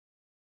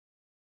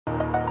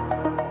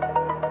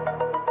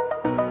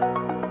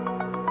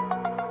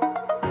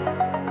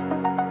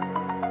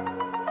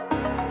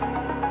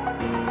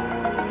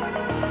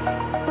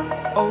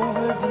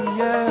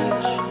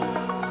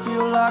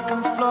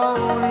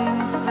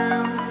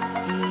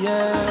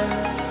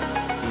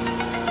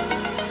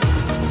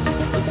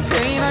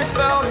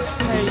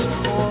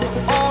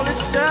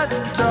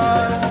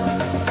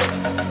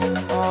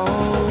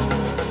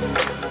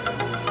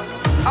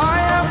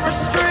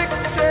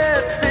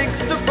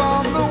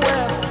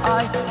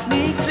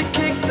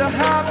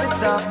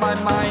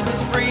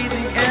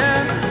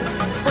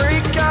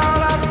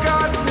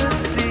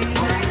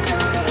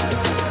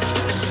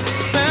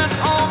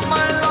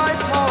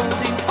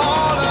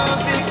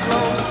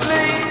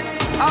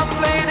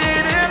played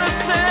it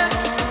innocent,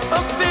 a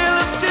feel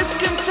of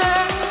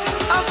discontent.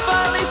 I'm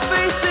finally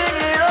facing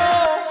it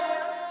all,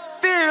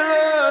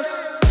 fearless.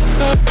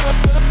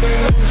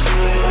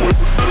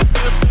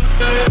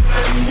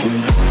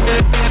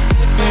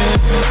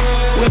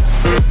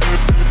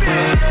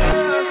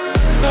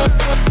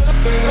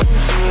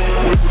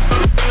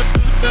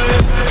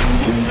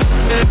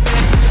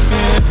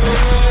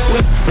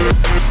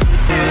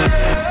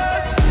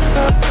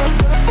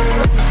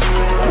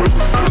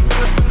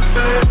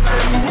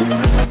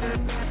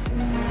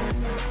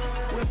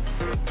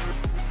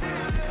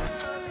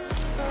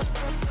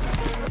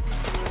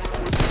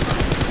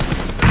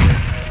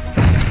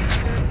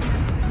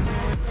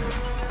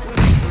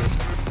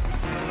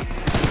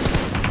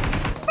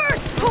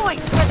 First point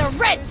for the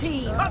red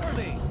team. Cover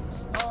me!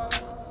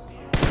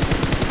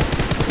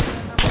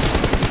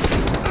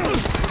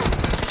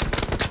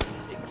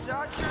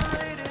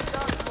 Exaggerated,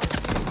 that's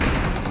what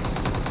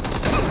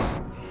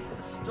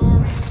the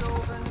story's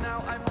over now,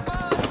 I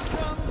must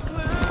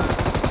conclude.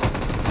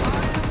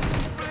 I am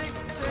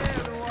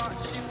conflicted,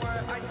 watching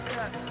where I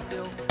step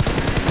still.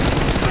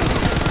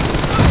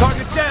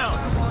 Target down! I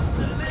want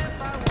to live,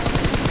 I want to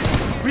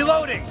be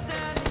Reloading!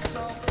 standing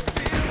tall,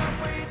 feel my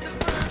way, the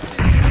mercy.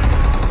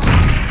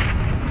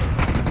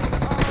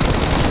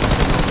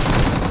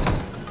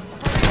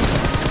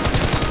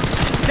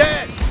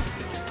 Dead!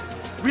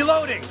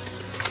 Reloading!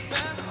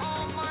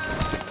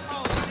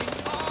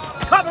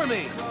 Cover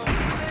me!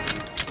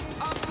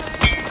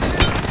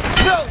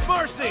 No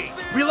mercy!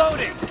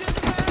 Reloading!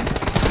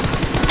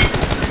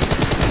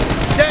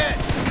 Dead!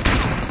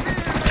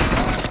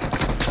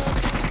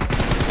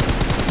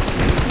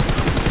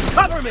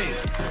 Cover me!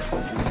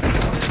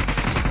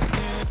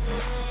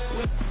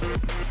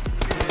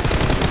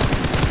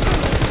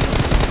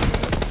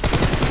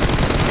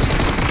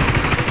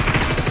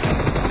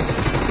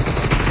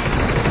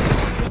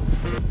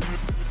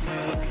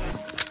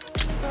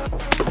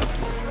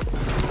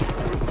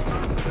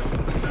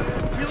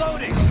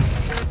 Reloading!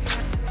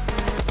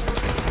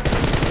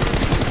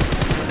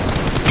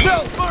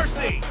 No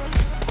mercy!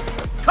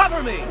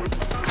 Cover me!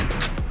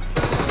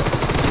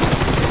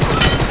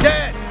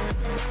 Dead!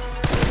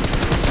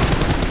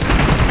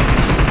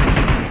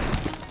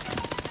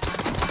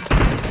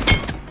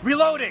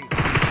 Reloading!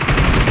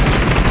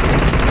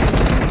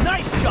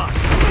 Nice shot!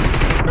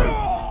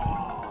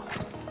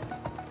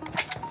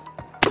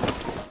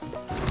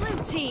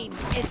 Blue team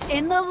is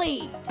in the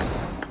lead.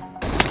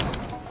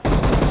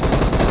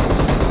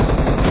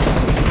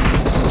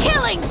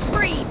 Killing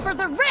spree for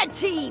the red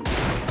team.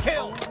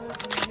 Kill!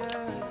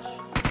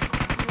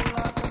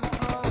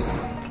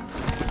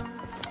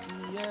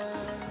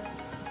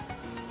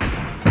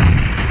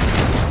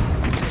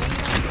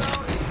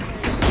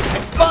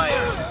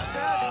 Expired!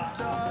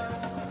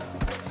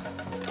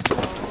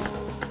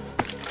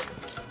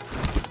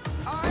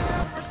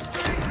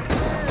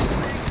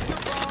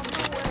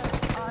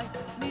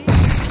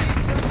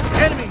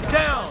 Enemy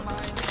down!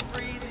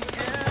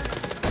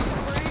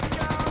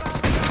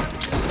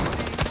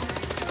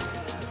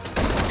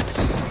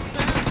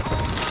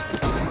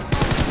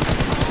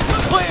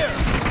 Clear!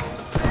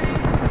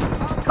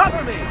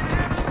 Cover me!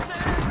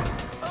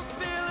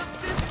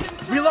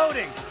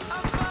 Reloading!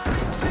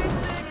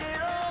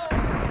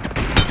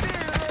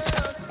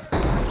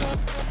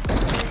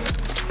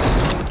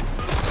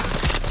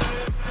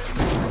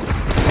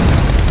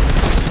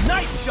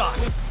 Nice shot!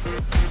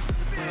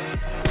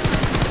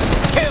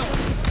 Kill!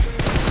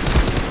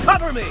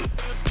 Cover me!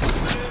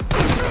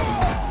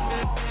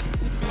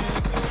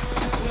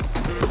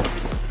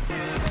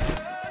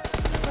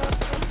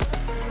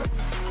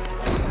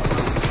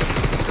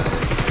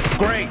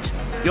 Great!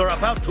 You're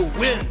about to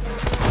win!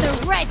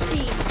 The red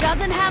team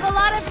doesn't have a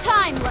lot of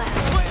time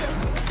left.